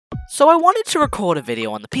So I wanted to record a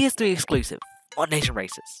video on the PS3 exclusive, on Nation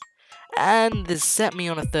Races, and this set me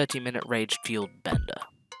on a 30-minute rage-fueled bender.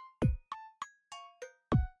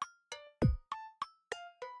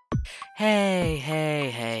 Hey,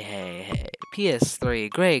 PS3,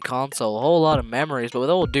 great console, a whole lot of memories, but with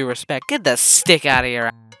all due respect, get the stick out of your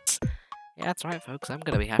ass. Yeah, that's right, folks, I'm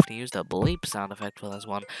gonna be having to use the bleep sound effect for this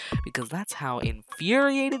one, because that's how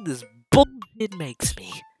infuriated this bullshit makes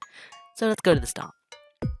me. So let's go to the start.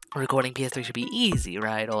 Recording PS3 should be easy,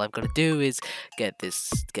 right? All I've got to do is get the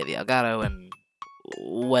Elgato, and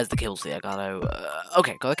where's the cables to the Elgato?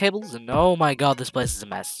 Okay, got the cables, and oh my god, this place is a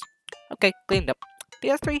mess. Okay, cleaned up.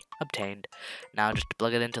 PS3 obtained. Now just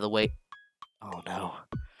plug it into the Oh no.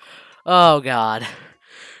 Oh god.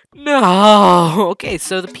 No! Okay,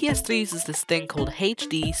 so the PS3 uses this thing called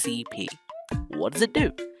HDCP. What does it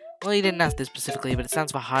do? Well, you didn't ask this specifically, but it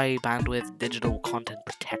stands for High Bandwidth Digital Content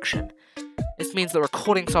Protection. This means that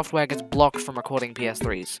recording software gets blocked from recording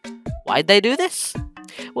PS3s. Why'd they do this?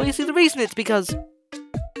 Well, you see, the reason it's because...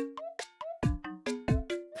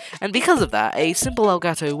 And because of that, a simple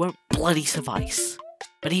Elgato won't bloody suffice.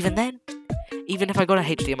 But even then, even if I got a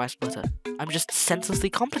HDMI splitter, I'm just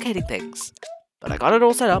senselessly complicating things. But I got it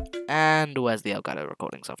all set up, and where's the Elgato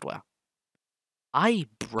recording software? I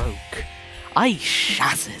broke. I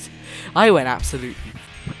shattered. I went absolutely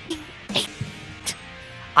aped.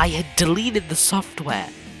 I had deleted the software.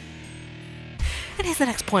 And here's the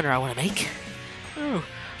next pointer I want to make. Oh,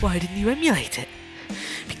 why didn't you emulate it?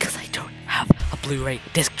 Because I don't have a Blu-ray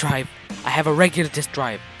disc drive. I have a regular disc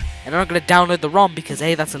drive. And I'm not going to download the ROM because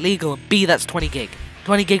A, that's illegal, and B, that's 20 gig.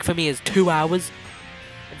 20 gig for me is 2 hours.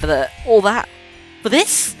 And for all that? For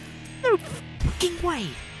this? No fucking way.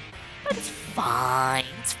 But it's fine,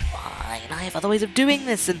 it's fine. I have other ways of doing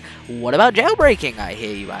this, and what about jailbreaking, I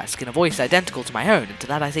hear you ask, in a voice identical to my own, and to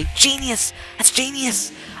that I say, genius! That's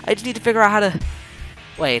genius! I just need to figure out how to...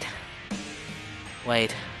 Wait. My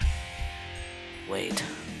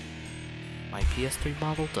PS3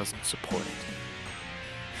 model doesn't support it.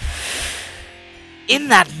 In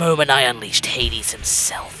that moment, I unleashed Hades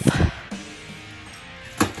himself.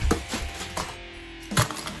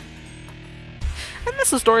 And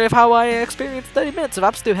that's the story of how I experienced 30 minutes of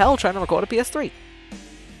absolute hell trying to record a PS3.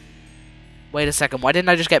 Wait a second, why didn't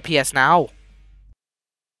I just get PS Now?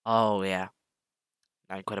 Oh, yeah.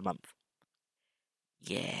 £9 a month.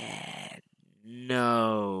 Yeah,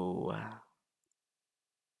 no.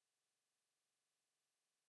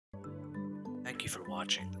 Thank you for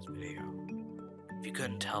watching this video. If you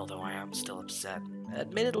couldn't tell, though, I am still upset.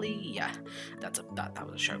 Admittedly, yeah, that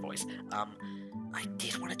was a show voice. I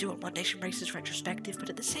did want to do a One Nation Races retrospective, but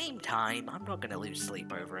at the same time, I'm not going to lose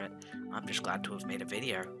sleep over it. I'm just glad to have made a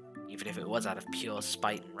video, even if it was out of pure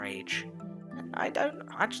spite and rage. And I don't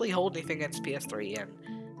actually hold anything against PS3,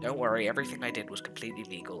 and don't worry, everything I did was completely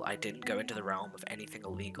legal. I didn't go into the realm of anything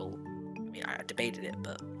illegal. I mean, I debated it,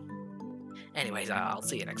 but... Anyways, I'll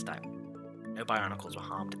see you next time. No bionicles were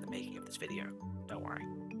harmed in the making of this video. Don't worry.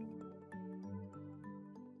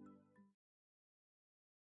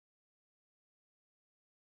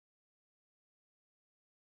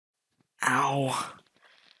 Ow.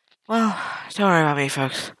 Well, don't worry about me,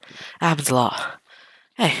 folks. It happens a lot.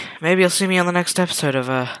 Hey, maybe you'll see me on the next episode of,